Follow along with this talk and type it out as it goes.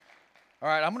All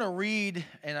right, I'm going to read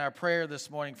in our prayer this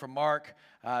morning from Mark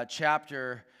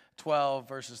chapter 12,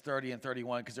 verses 30 and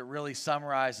 31, because it really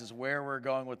summarizes where we're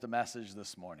going with the message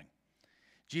this morning.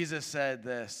 Jesus said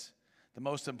this, the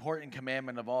most important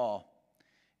commandment of all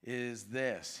is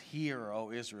this: Hear,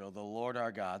 O Israel, the Lord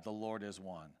our God, the Lord is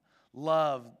one.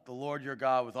 Love the Lord your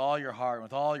God with all your heart,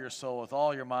 with all your soul, with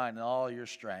all your mind, and all your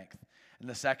strength. And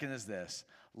the second is this: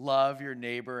 love your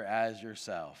neighbor as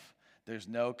yourself. There's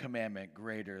no commandment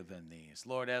greater than these.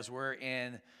 Lord, as we're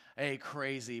in a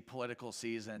crazy political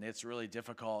season, it's really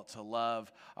difficult to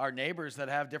love our neighbors that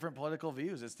have different political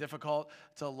views. It's difficult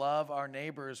to love our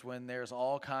neighbors when there's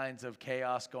all kinds of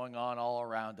chaos going on all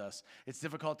around us. It's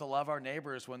difficult to love our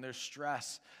neighbors when there's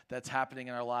stress that's happening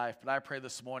in our life. But I pray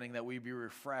this morning that we be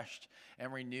refreshed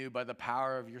and renewed by the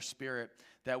power of your Spirit,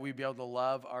 that we be able to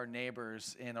love our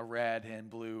neighbors in a red and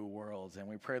blue world. And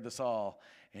we pray this all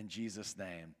in Jesus'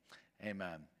 name.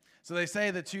 Amen. So they say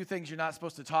the two things you're not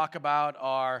supposed to talk about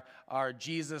are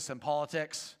Jesus and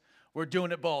politics. We're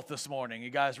doing it both this morning. You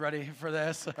guys ready for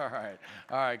this? All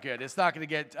right, good. It's not going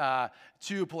to get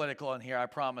too political in here, I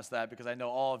promise that, because I know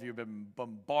all of you have been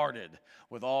bombarded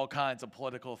with all kinds of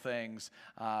political things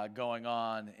going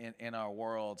on in our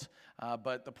world.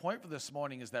 But the point for this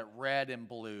morning is that red and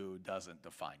blue doesn't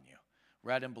define you.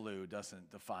 Red and blue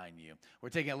doesn't define you. We're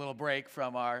taking a little break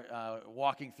from our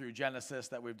walking through Genesis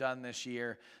that we've done this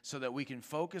year so that we can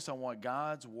focus on what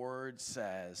God's Word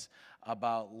says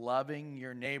about loving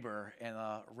your neighbor in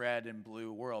a red and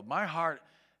blue world. My heart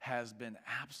has been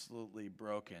absolutely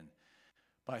broken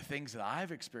by things that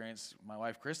I've experienced. My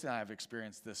wife, Kristen, and I have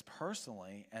experienced this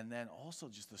personally, and then also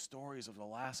just the stories of the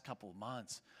last couple of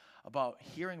months about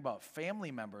hearing about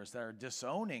family members that are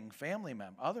disowning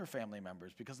other family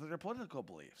members because of their political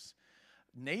beliefs.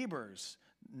 Neighbors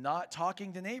not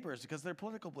talking to neighbors because of their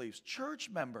political beliefs. Church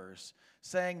members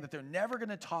saying that they're never going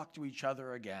to talk to each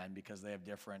other again because they have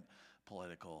different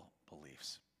political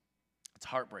beliefs. It's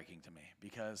heartbreaking to me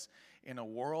because in the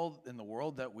world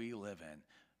that we live in,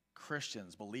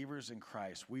 Christians, believers in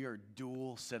Christ, we are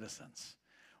dual citizens.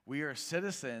 We are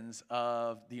citizens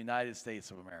of the United States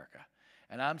of America.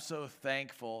 And I'm so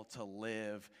thankful to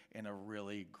live in a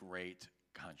really great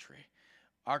country.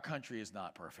 Our country is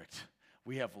not perfect.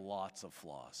 We have lots of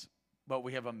flaws, but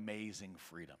we have amazing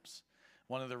freedoms.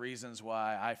 One of the reasons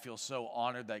why I feel so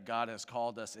honored that God has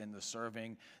called us into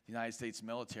serving the United States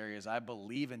military is I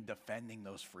believe in defending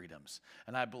those freedoms.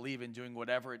 And I believe in doing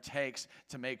whatever it takes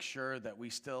to make sure that we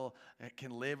still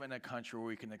can live in a country where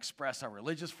we can express our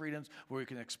religious freedoms, where we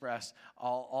can express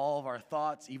all of our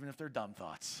thoughts, even if they're dumb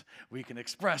thoughts. We can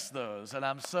express those. And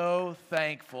I'm so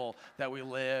thankful that we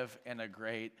live in a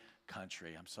great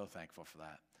country. I'm so thankful for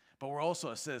that. But we're also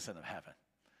a citizen of heaven.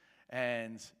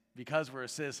 And because we're a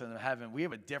citizen of heaven, we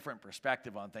have a different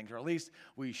perspective on things, or at least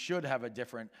we should have a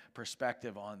different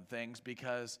perspective on things,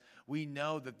 because we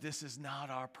know that this is not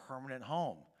our permanent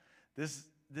home. This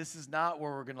is not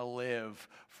where we're going to live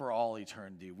for all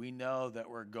eternity. We know that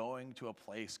we're going to a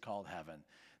place called heaven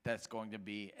that's going to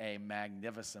be a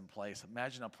magnificent place.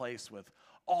 Imagine a place with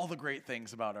all the great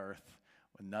things about earth,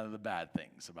 with none of the bad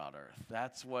things about earth.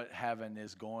 That's what heaven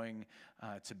is going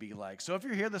to be like. So if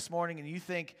you're here this morning and you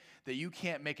think that you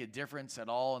can't make a difference at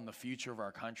all in the future of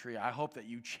our country, I hope that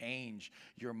you change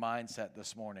your mindset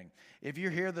this morning. If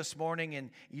you're here this morning and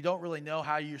you don't really know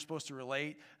how you're supposed to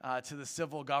relate to the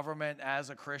civil government as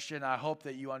a Christian, I hope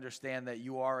that you understand that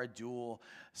you are a dual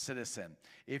citizen.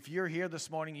 If you're here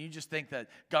this morning and you just think that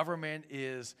government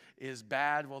is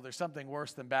bad, well, there's something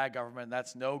worse than bad government, and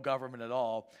that's no government at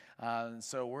all. And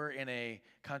so we're in a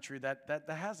country that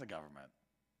has a government.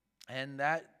 And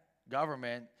that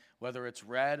government, whether it's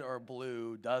red or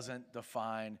blue, doesn't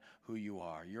define who you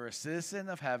are. You're a citizen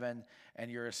of heaven, and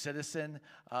you're a citizen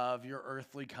of your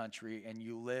earthly country, and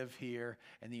you live here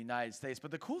in the United States.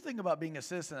 But the cool thing about being a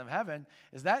citizen of heaven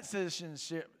is that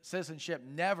citizenship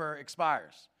never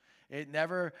expires. It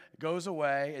never goes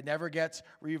away. It never gets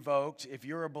revoked. If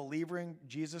you're a believer in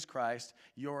Jesus Christ,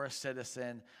 you're a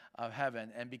citizen of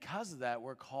heaven. And because of that,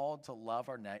 we're called to love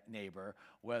our neighbor,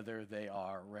 whether they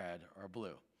are red or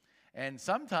blue. And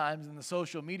sometimes in the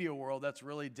social media world, that's a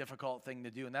really difficult thing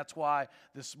to do. And that's why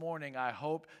this morning I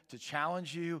hope to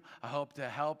challenge you. I hope to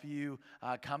help you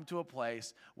come to a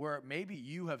place where maybe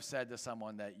you have said to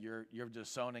someone that you're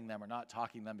disowning them or not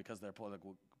talking to them because of their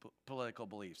political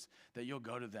beliefs, that you'll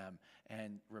go to them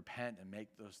and repent and make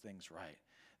those things right.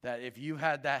 That if you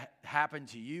had that happen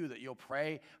to you, that you'll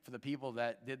pray for the people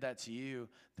that did that to you,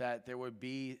 that there would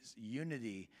be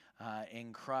unity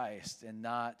in Christ and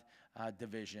not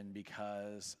division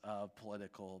because of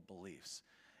political beliefs.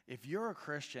 if you're a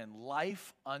Christian,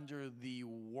 life under the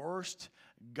worst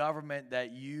government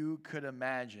that you could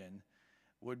imagine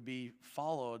would be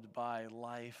followed by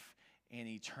life in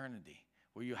eternity,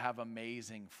 where you have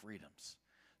amazing freedoms.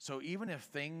 So even if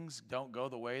things don't go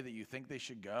the way that you think they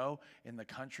should go in the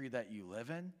country that you live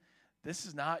in, this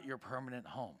is not your permanent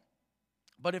home.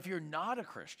 But if you're not a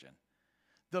Christian,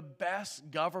 the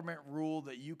best government rule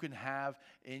that you can have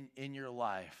in your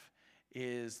life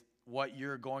is what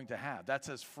you're going to have. That's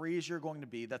as free as you're going to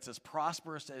be. That's as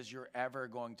prosperous as you're ever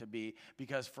going to be,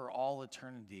 because for all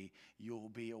eternity, you'll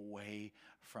be away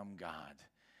from God.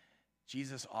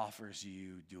 Jesus offers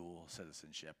you dual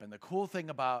citizenship. And the cool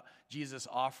thing about Jesus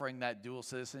offering that dual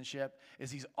citizenship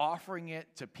is he's offering it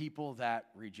to people that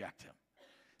reject him.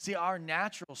 See, our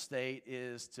natural state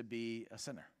is to be a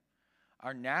sinner.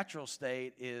 Our natural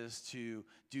state is to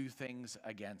do things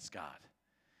against God.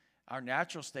 Our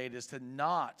natural state is to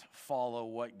not follow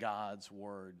what God's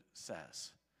word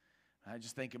says. I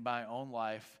just think in my own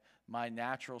life, my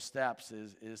natural steps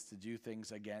is to do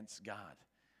things against God.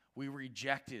 We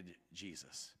rejected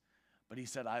Jesus, but he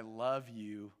said, I love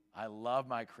you. I love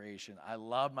my creation. I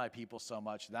love my people so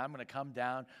much that I'm going to come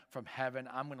down from heaven.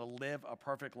 I'm going to live a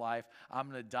perfect life. I'm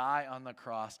going to die on the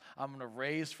cross. I'm going to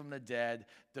raise from the dead,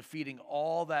 defeating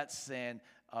all that sin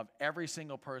of every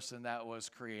single person that was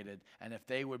created. And if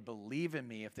they would believe in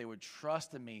me, if they would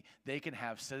trust in me, they can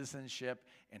have citizenship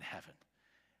in heaven.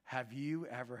 Have you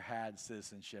ever had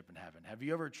citizenship in heaven? Have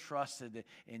you ever trusted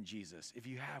in Jesus? If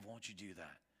you have, won't you do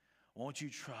that? Won't you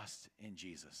trust in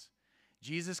Jesus?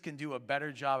 Jesus can do a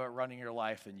better job at running your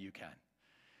life than you can.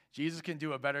 Jesus can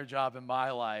do a better job in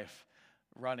my life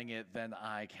running it than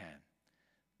I can.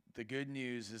 The good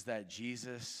news is that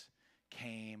Jesus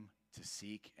came to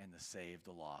seek and to save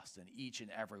the lost, and each and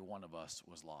every one of us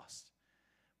was lost.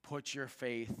 Put your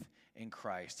faith in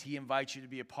Christ. He invites you to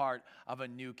be a part of a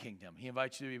new kingdom. He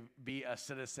invites you to be a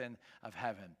citizen of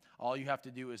heaven. All you have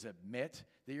to do is admit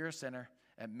that you're a sinner,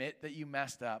 admit that you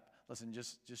messed up. Listen,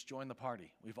 just join the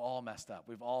party. We've all messed up.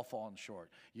 We've all fallen short.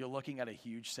 You're looking at a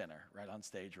huge sinner right on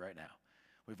stage right now.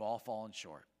 We've all fallen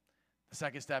short. The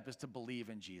second step is to believe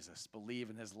in Jesus, believe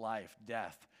in his life,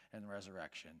 death, and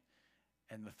resurrection.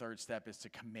 And the third step is to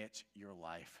commit your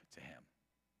life to him.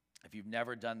 If you've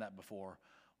never done that before,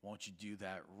 won't you do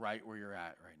that right where you're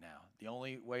at right now? The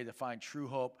only way to find true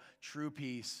hope, true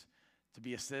peace, to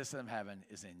be a citizen of heaven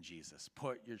is in Jesus.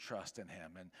 Put your trust in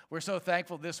him. And we're so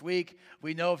thankful this week.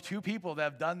 We know of 2 people that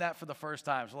have done that for the first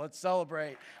time. So let's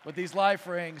celebrate with these life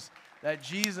rings that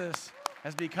Jesus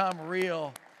has become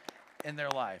real in their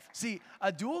life. See,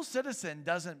 a dual citizen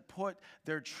doesn't put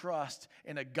their trust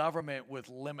in a government with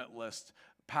limitless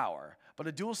power. But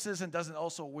a dual citizen doesn't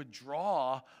also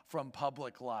withdraw from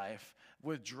public life,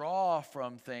 withdraw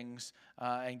from things,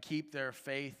 and keep their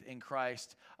faith in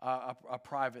Christ a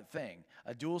private thing.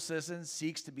 A dual citizen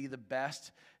seeks to be the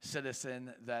best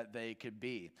citizen that they could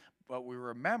be. But we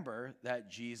remember that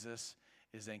Jesus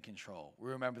is in control.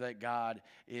 We remember that God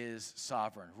is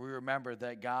sovereign. We remember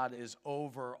that God is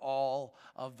over all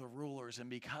of the rulers. And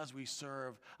because we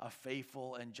serve a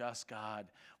faithful and just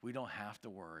God, we don't have to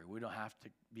worry. We don't have to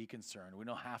be concerned. We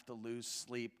don't have to lose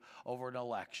sleep over an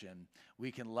election.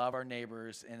 We can love our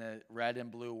neighbors in a red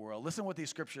and blue world. Listen what these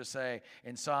scriptures say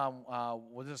in Psalm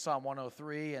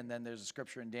 103, and then there's a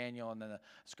scripture in Daniel, and then a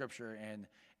scripture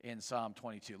in Psalm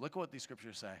 22. Look at what these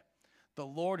scriptures say. The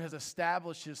Lord has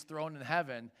established his throne in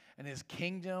heaven, and his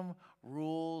kingdom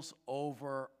rules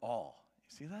over all.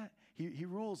 You see that? He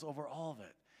rules over all of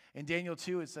it. In Daniel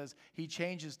 2, it says, he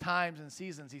changes times and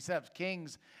seasons. He sets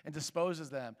kings and disposes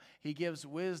them. He gives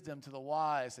wisdom to the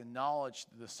wise and knowledge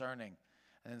to the discerning.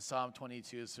 And in Psalm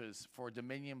 22, it says, for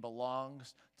dominion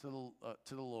belongs to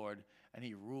the Lord, and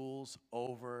he rules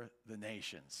over the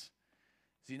nations.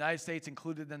 Is the United States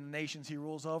included in the nations he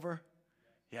rules over?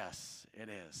 Yes, it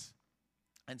is.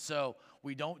 And so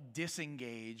we don't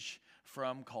disengage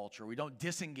from culture. We don't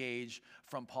disengage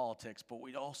from politics, but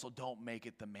we also don't make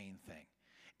it the main thing.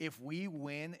 If we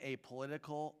win a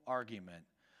political argument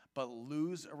but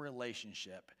lose a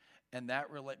relationship, and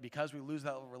because we lose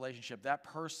that relationship, that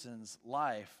person's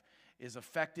life is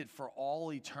affected for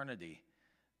all eternity,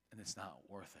 and it's not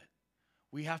worth it.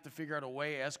 We have to figure out a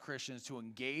way as Christians to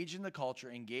engage in the culture,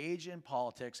 engage in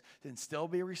politics, and still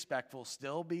be respectful,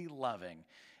 still be loving.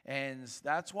 And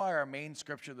that's why our main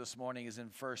scripture this morning is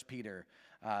in 1 Peter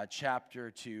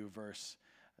chapter 2, verses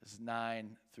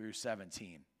 9 through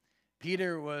 17.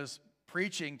 Peter was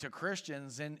preaching to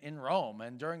Christians in Rome,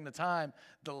 and during the time,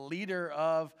 the leader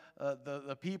of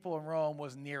the people in Rome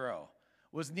was Nero.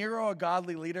 Was Nero a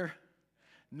godly leader?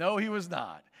 No, he was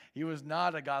not. He was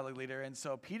not a godly leader, and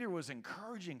so Peter was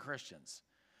encouraging Christians.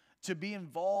 to be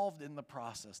involved in the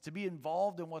process, to be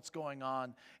involved in what's going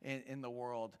on in the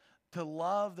world, to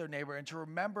love their neighbor, and to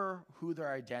remember who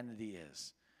their identity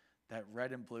is, that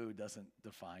red and blue doesn't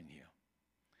define you.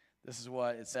 This is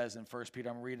what it says in 1 Peter.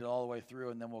 I'm going to read it all the way through,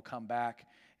 and then we'll come back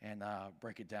and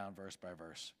break it down verse by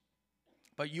verse.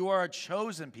 But you are a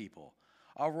chosen people,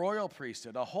 a royal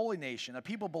priesthood, a holy nation, a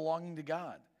people belonging to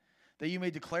God, that you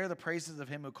may declare the praises of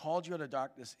him who called you out of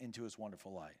darkness into his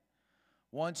wonderful light.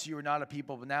 Once you were not a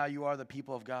people, but now you are the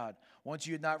people of God. Once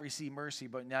you had not received mercy,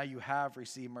 but now you have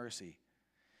received mercy.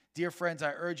 Dear friends,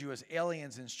 I urge you as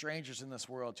aliens and strangers in this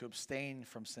world to abstain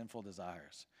from sinful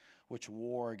desires, which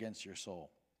war against your soul.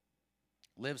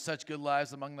 Live such good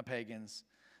lives among the pagans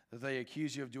that they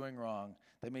accuse you of doing wrong.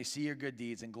 They may see your good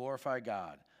deeds and glorify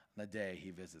God on the day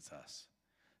he visits us.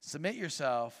 Submit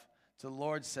yourself to the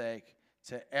Lord's sake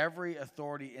to every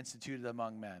authority instituted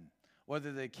among men,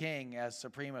 whether the king as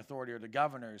supreme authority or the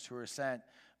governors who are sent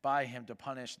by him to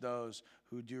punish those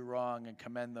who do wrong and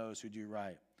commend those who do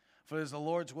right. For it is the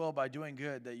Lord's will by doing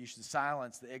good that you should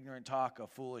silence the ignorant talk of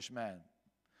foolish men.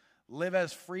 Live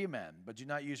as free men, but do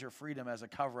not use your freedom as a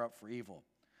cover-up for evil.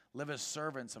 Live as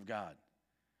servants of God.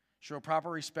 Show proper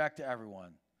respect to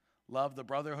everyone. Love the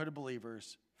brotherhood of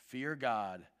believers. Fear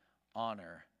God.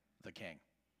 Honor the king.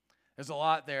 There's a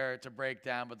lot there to break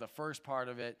down, but the first part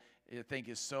of it, I think,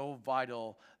 is so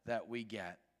vital that we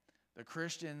get. The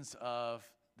Christians of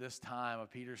this time,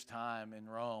 of Peter's time in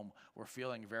Rome, were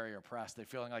feeling very oppressed. They're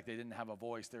feeling like they didn't have a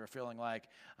voice. They were feeling like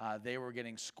they were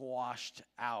getting squashed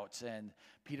out, and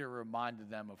Peter reminded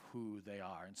them of who they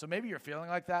are. And so maybe you're feeling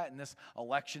like that in this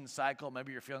election cycle.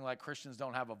 Maybe you're feeling like Christians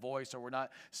don't have a voice, or we're not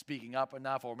speaking up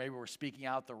enough, or maybe we're speaking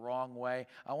out the wrong way.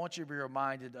 I want you to be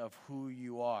reminded of who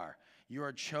you are. You are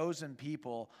a chosen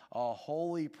people, a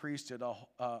holy priesthood,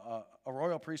 a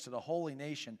royal priesthood, a holy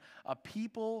nation, a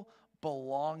people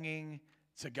belonging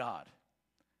to God.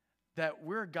 That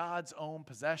we're God's own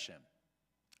possession.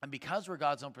 And because we're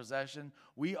God's own possession,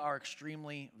 we are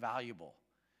extremely valuable.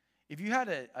 If you had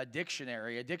a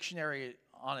dictionary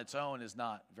on its own is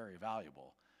not very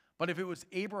valuable. But if it was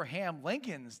Abraham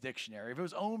Lincoln's dictionary, if it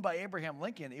was owned by Abraham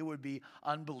Lincoln, it would be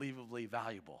unbelievably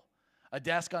valuable. A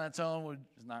desk on its own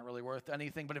is not really worth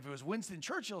anything, but if it was Winston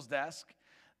Churchill's desk,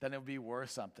 then it would be worth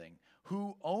something.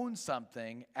 Who owns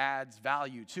something adds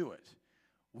value to it.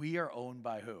 We are owned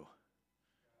by who?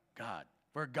 God.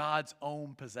 We're God's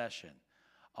own possession.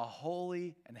 A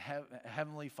holy and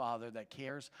heavenly Father that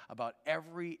cares about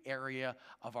every area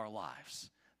of our lives.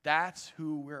 That's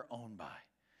who we're owned by.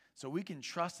 So we can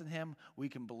trust in him, we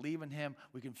can believe in him,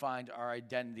 we can find our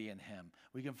identity in him.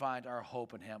 We can find our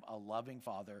hope in him, a loving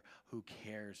Father who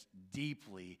cares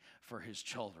deeply for his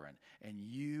children. And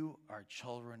you are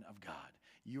children of God.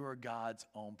 You are God's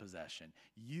own possession.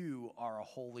 You are a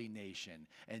holy nation,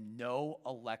 and no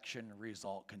election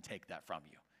result can take that from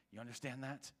you. You understand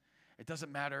that? It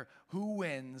doesn't matter who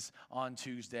wins on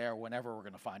Tuesday or whenever we're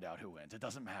going to find out who wins. It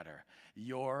doesn't matter.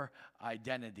 Your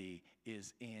identity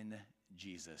is in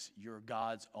Jesus. You're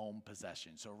God's own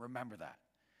possession. So remember that.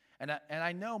 And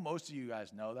I know most of you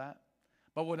guys know that.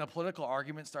 But when a political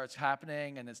argument starts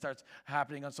happening, and it starts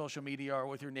happening on social media or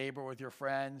with your neighbor, with your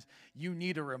friends, you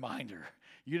need a reminder.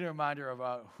 You need a reminder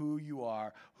about who you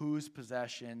are, whose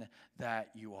possession that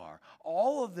you are.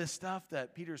 All of this stuff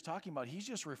that Peter's talking about, he's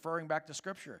just referring back to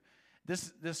Scripture.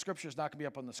 This Scripture is not going to be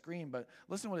up on the screen, but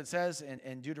listen to what it says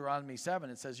in Deuteronomy 7.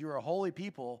 It says, you are a holy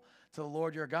people to the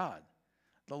Lord your God.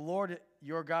 The Lord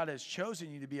your God has chosen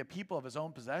you to be a people of his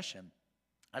own possession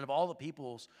out of all the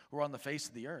peoples who are on the face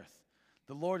of the earth.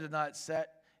 The Lord did not set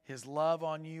his love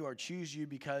on you or choose you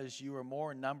because you were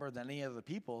more in number than any other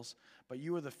peoples, but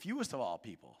you were the fewest of all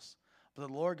peoples. But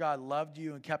the Lord God loved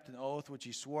you and kept an oath which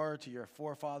he swore to your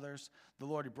forefathers. The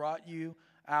Lord brought you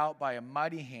out by a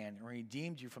mighty hand and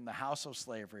redeemed you from the house of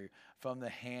slavery, from the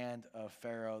hand of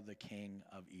Pharaoh, the king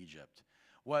of Egypt.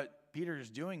 What Peter is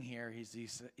doing here,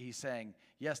 he's saying,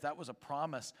 yes, that was a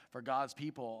promise for God's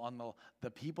people on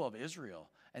the people of Israel.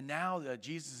 And now that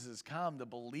Jesus has come, the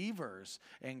believers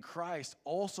in Christ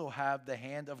also have the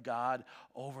hand of God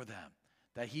over them.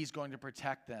 That he's going to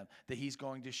protect them, that he's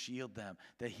going to shield them,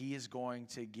 that he is going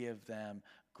to give them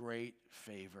great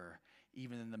favor,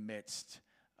 even in the midst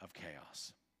of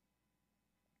chaos.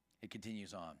 It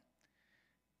continues on.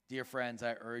 Dear friends,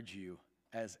 I urge you,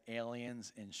 as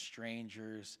aliens and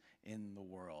strangers in the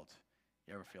world.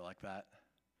 You ever feel like that?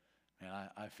 Man,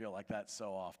 I feel like that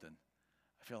so often.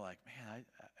 I feel like, man,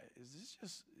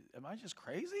 am I just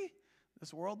crazy?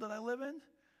 This world that I live in?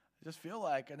 I just feel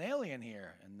like an alien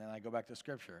here. And then I go back to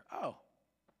Scripture. Oh,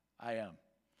 I am.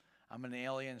 I'm an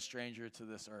alien stranger to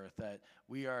this earth, that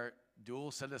we are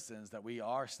dual citizens, that we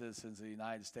are citizens of the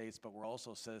United States, but we're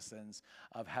also citizens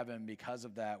of heaven. Because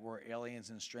of that, we're aliens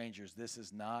and strangers. This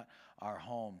is not our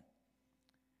home.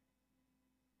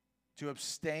 To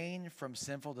abstain from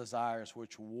sinful desires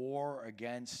which war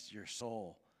against your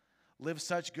soul. Live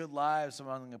such good lives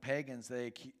among the pagans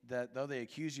that though they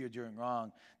accuse you of doing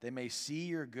wrong, they may see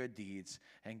your good deeds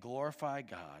and glorify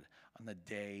God on the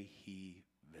day he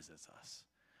visits us.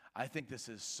 I think this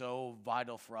is so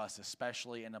vital for us,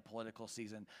 especially in a political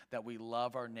season, that we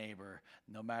love our neighbor,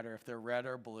 no matter if they're red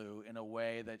or blue, in a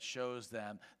way that shows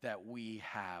them that we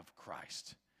have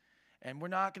Christ. And we're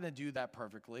not going to do that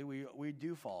perfectly. We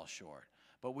do fall short.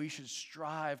 But we should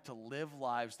strive to live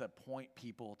lives that point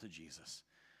people to Jesus.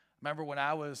 Remember when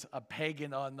I was a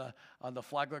pagan on the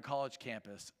Flagler College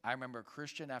campus, I remember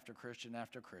Christian after Christian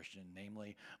after Christian,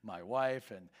 namely my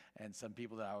wife and some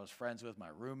people that I was friends with, my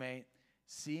roommate,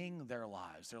 seeing their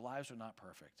lives. Their lives were not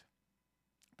perfect,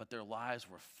 but their lives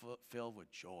were filled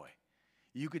with joy.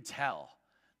 You could tell,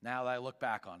 now that I look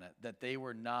back on it, that they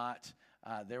were not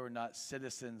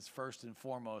citizens first and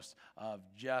foremost of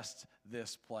just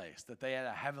this place, that they had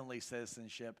a heavenly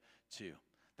citizenship too,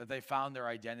 that they found their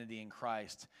identity in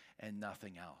Christ and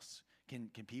nothing else. Can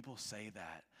people say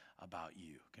that about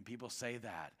you? Can people say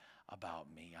that about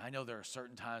me? I know there are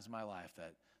certain times in my life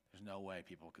that there's no way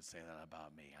people could say that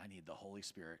about me. I need the Holy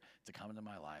Spirit to come into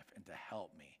my life and to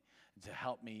help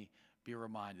me be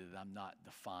reminded that I'm not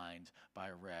defined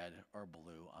by red or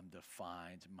blue. I'm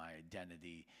defined, my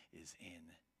identity is in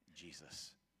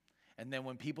Jesus. And then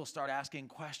when people start asking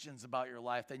questions about your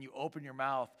life, then you open your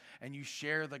mouth and you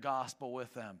share the gospel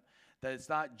with them. That it's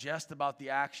not just about the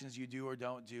actions you do or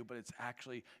don't do, but it's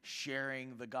actually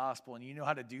sharing the gospel. And you know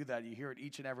how to do that. You hear it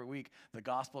each and every week, the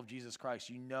gospel of Jesus Christ.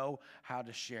 You know how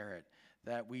to share it.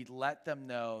 That we let them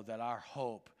know that our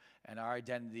hope and our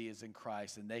identity is in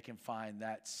Christ, and they can find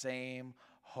that same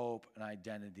hope and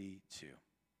identity too.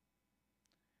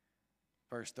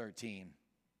 Verse 13.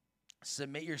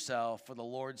 Submit yourself for the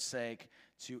Lord's sake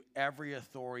to every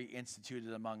authority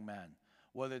instituted among men,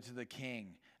 whether to the king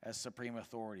as supreme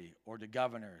authority or to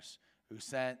governors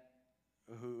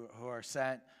who are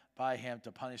sent by him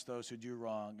to punish those who do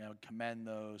wrong and commend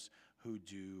those who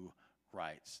do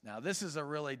right. Now, this is a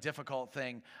really difficult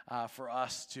thing for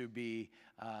us to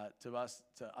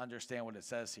understand what it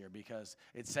says here, because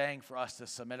it's saying for us to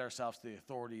submit ourselves to the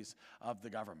authorities of the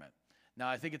government. Now,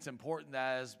 I think it's important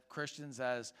that as Christians,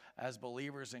 as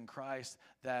believers in Christ,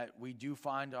 that we do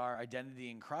find our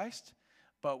identity in Christ,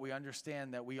 but we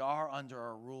understand that we are under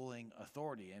a ruling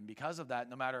authority. And because of that,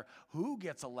 no matter who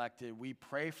gets elected, we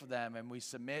pray for them and we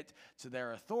submit to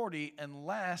their authority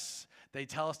unless they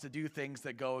tell us to do things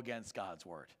that go against God's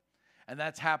word. And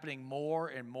that's happening more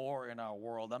and more in our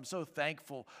world. I'm so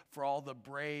thankful for all the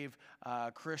brave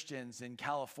Christians in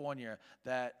California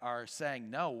that are saying,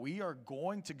 no, we are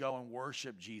going to go and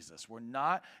worship Jesus. We're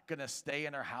not going to stay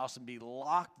in our house and be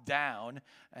locked down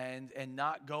and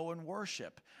not go and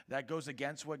worship. That goes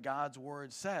against what God's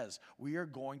word says. We are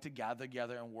going to gather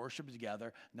together and worship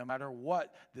together no matter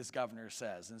what this governor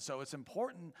says. And so it's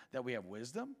important that we have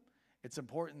wisdom. It's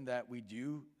important that we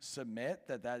do submit,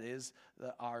 that is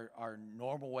our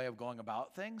normal way of going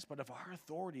about things. But if our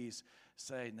authorities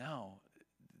say, no,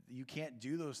 you can't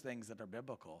do those things that are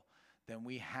biblical, then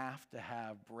we have to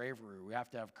have bravery. We have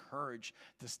to have courage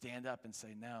to stand up and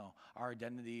say, no, our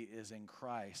identity is in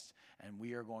Christ, and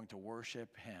we are going to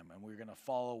worship him, and we're going to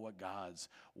follow what God's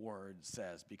word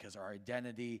says, because our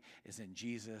identity is in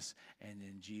Jesus and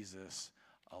in Jesus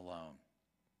alone.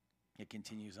 It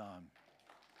continues on.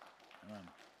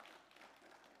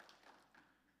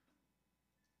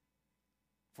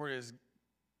 For it is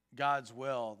God's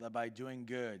will that by doing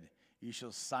good you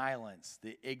shall silence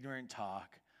the ignorant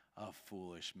talk of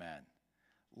foolish men.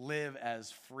 Live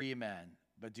as free men,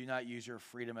 but do not use your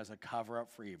freedom as a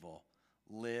cover-up for evil.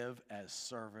 Live as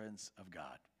servants of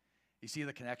God. You see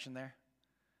the connection there?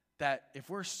 That if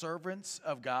we're servants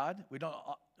of God, we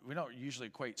don't usually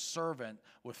equate servant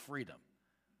with freedom.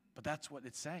 But that's what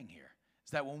it's saying here.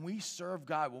 Is that when we serve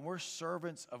God, when we're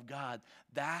servants of God,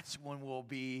 that's when we'll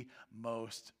be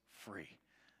most free.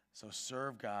 So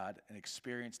serve God and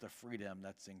experience the freedom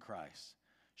that's in Christ.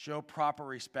 Show proper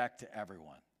respect to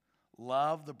everyone.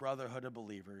 Love the brotherhood of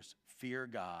believers. Fear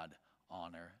God.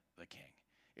 Honor the king.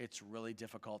 It's really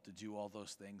difficult to do all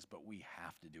those things, but we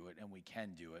have to do it, and we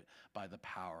can do it by the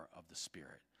power of the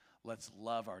Spirit. Let's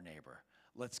love our neighbor.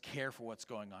 let's care for what's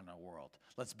going on in our world.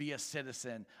 Let's be a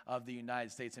citizen of the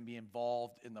United States and be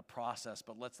involved in the process,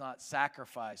 but let's not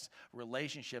sacrifice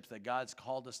relationships that God's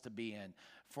called us to be in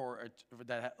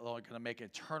that are going to make an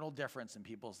eternal difference in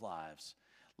people's lives.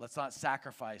 Let's not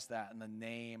sacrifice that in the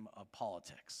name of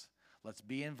politics. Let's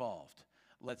be involved.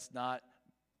 Let's not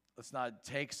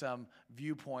take some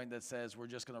viewpoint that says we're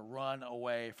just going to run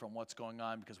away from what's going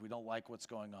on because we don't like what's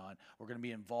going on. We're going to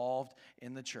be involved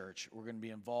in the church. We're going to be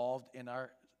involved in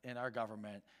our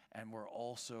government, and we're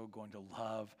also going to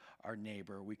love our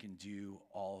neighbor. We can do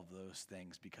all of those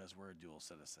things because we're a dual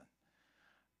citizen.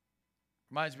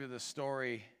 Reminds me of the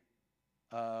story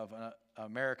of an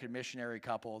American missionary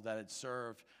couple that had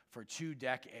served for 2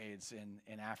 decades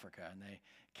in Africa. And they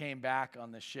came back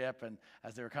on the ship, and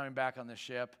as they were coming back on the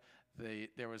ship,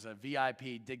 there was a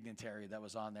VIP dignitary that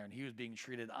was on there, and he was being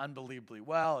treated unbelievably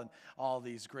well, and all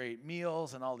these great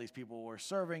meals, and all these people were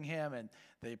serving him, and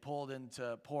they pulled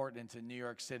into port into New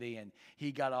York City, and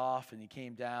he got off, and he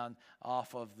came down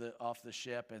off the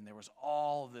ship, and there was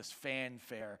all this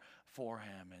fanfare for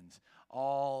him, and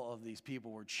all of these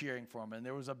people were cheering for him, and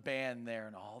there was a band there,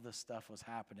 and all this stuff was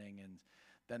happening, and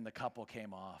then the couple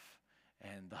came off,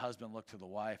 and the husband looked to the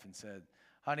wife and said,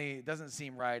 "Honey, it doesn't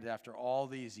seem right after all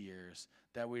these years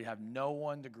that we'd have no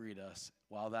one to greet us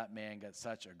while that man got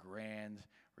such a grand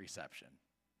reception."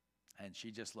 And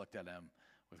she just looked at him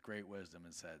with great wisdom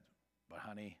and said, "But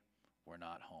honey, we're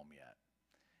not home yet."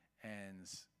 And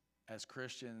as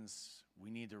Christians, we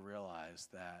need to realize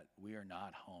that we are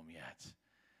not home yet.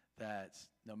 That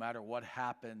no matter what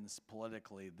happens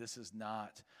politically, this is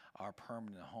not our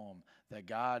permanent home. That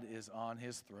God is on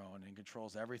his throne and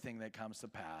controls everything that comes to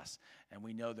pass. And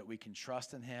we know that we can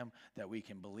trust in him, that we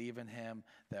can believe in him,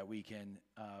 that we can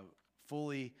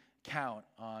fully count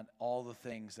on all the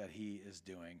things that he is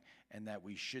doing, and that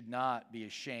we should not be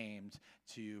ashamed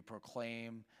to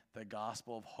proclaim the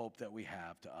gospel of hope that we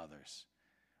have to others.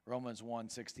 Romans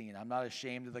 1:16, I'm not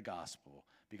ashamed of the gospel,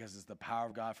 because it's the power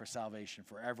of God for salvation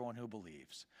for everyone who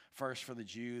believes, first for the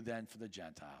Jew, then for the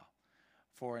Gentile.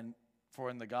 For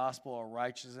in the gospel a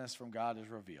righteousness from God is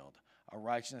revealed, a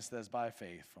righteousness that is by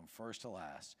faith from first to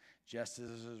last, just as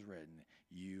it is written,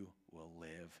 you will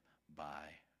live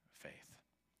by faith.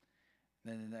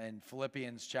 And then in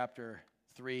Philippians chapter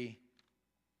 3,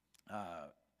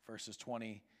 verses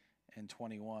 20 and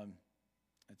 21,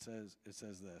 it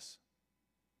says this.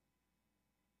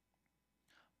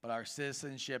 But our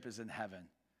citizenship is in heaven,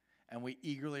 and we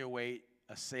eagerly await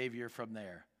a Savior from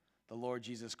there, the Lord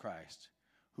Jesus Christ,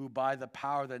 who by the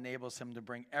power that enables him to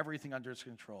bring everything under his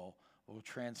control will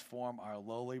transform our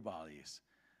lowly bodies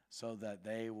so that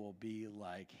they will be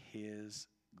like his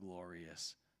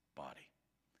glorious body.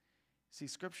 See,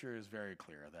 Scripture is very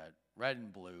clear that red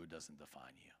and blue doesn't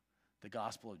define you. The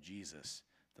gospel of Jesus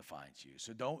defines you.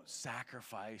 So don't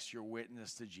sacrifice your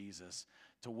witness to Jesus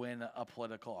to win a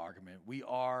political argument. We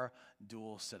are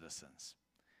dual citizens.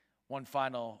 One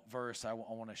final verse I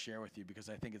want to share with you because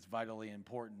I think it's vitally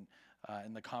important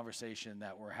in the conversation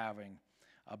that we're having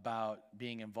about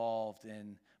being involved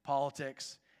in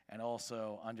politics and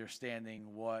also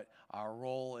understanding what our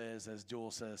role is as dual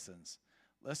citizens.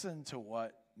 Listen to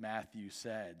what Matthew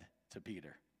said to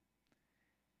Peter.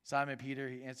 Simon Peter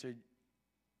answered,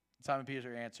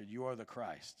 "You are the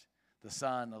Christ, the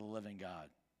Son of the living God."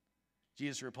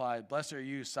 Jesus replied, "Blessed are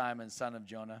you, Simon, son of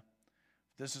Jonah.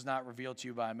 This is not revealed to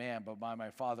you by man, but by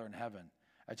my Father in heaven.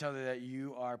 I tell you that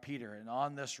you are Peter, and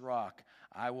on this rock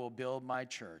I will build my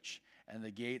church, and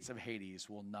the gates of Hades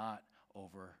will not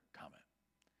overcome it."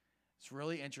 It's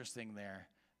really interesting there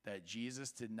that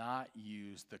Jesus did not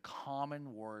use the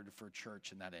common word for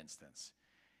church in that instance.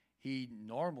 He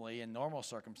normally, in normal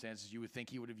circumstances, you would think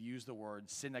he would have used the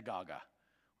word synagoga,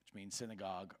 which means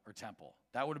synagogue or temple.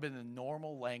 That would have been the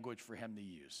normal language for him to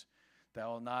use. That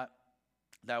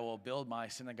will build my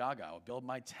synagogue, I will build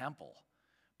my temple.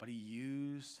 But he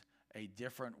used a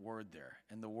different word there.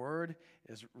 And the word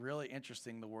is really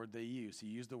interesting, the word they used. He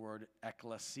used the word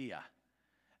ekklesia.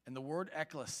 And the word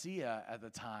ekklesia at the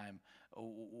time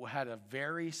had a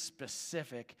very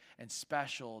specific and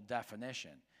special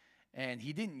definition. And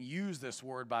he didn't use this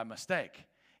word by mistake.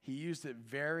 He used it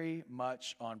very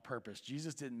much on purpose.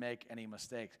 Jesus didn't make any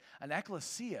mistakes. An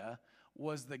ekklesia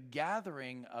was the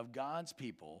gathering of God's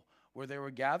people where they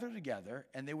would gather together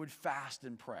and they would fast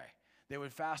and pray. They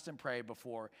would fast and pray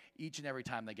before each and every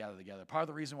time they gather together. Part of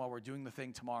the reason why we're doing the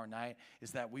thing tomorrow night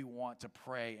is that we want to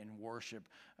pray and worship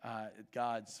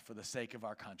God for the sake of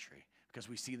our country, because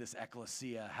we see this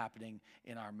ekklesia happening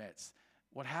in our midst.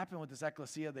 What happened with this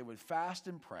ekklesia, they would fast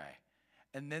and pray,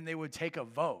 and then they would take a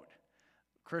vote.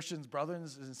 Christians,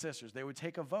 brothers and sisters, they would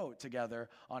take a vote together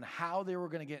on how they were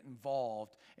going to get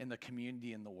involved in the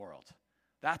community in the world.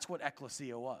 That's what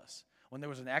ecclesia was. When there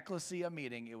was an ecclesia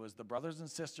meeting, it was the brothers and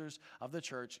sisters of the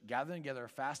church gathering together,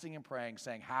 fasting and praying,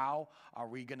 saying, how are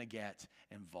we going to get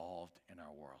involved in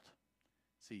our world?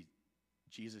 See,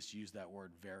 Jesus used that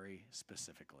word very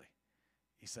specifically.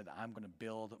 He said, I'm going to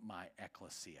build my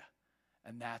ecclesia.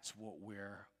 And that's what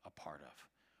we're a part of.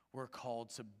 We're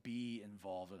called to be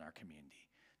involved in our community,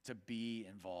 to be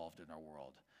involved in our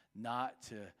world, not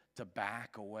to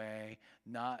back away,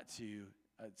 not to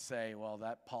say, well,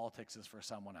 that politics is for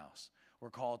someone else. We're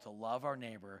called to love our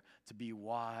neighbor, to be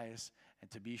wise,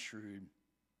 and to be shrewd,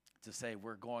 to say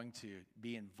we're going to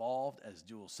be involved as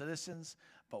dual citizens,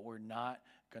 but we're not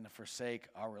going to forsake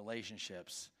our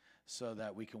relationships so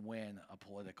that we can win a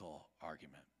political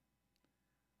argument.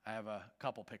 I have a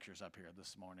couple pictures up here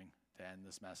this morning to end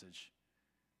this message.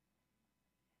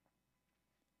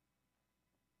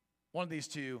 One of these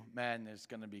two men is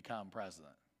going to become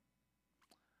president.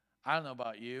 I don't know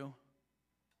about you.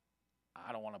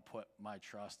 I don't want to put my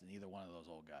trust in either one of those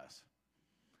old guys.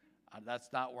 That's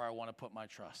not where I want to put my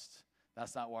trust.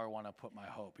 That's not where I want to put my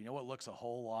hope. You know what looks a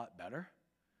whole lot better?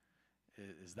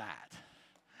 Is that.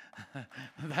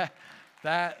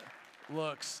 that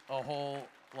looks a whole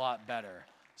lot better.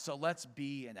 So let's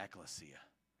be an ecclesia.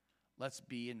 Let's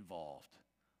be involved.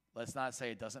 Let's not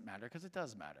say it doesn't matter, because it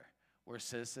does matter. We're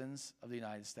citizens of the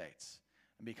United States.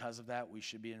 And because of that, we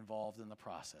should be involved in the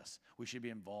process. We should be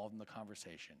involved in the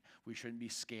conversation. We shouldn't be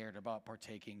scared about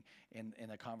partaking in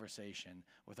a conversation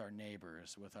with our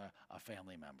neighbors, with a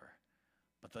family member.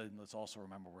 But then let's also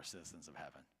remember we're citizens of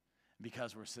heaven. And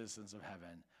because we're citizens of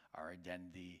heaven, our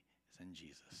identity is in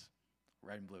Jesus.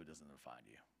 Red and blue doesn't define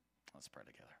you. Let's pray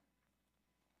together.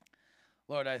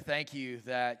 Lord, I thank you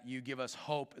that you give us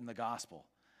hope in the gospel.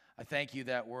 I thank you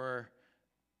that we're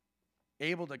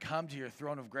able to come to your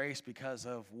throne of grace because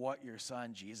of what your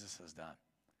son Jesus has done.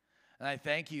 And I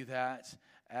thank you that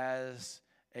as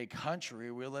a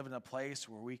country, we live in a place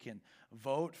where we can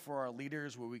vote for our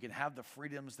leaders, where we can have the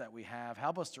freedoms that we have.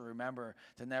 Help us to remember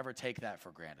to never take that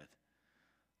for granted.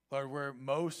 Lord, we're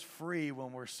most free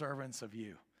when we're servants of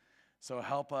you. So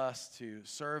help us to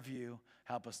serve you.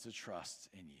 Help us to trust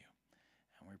in you.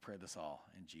 And we pray this all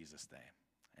in Jesus' name.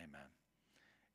 Amen.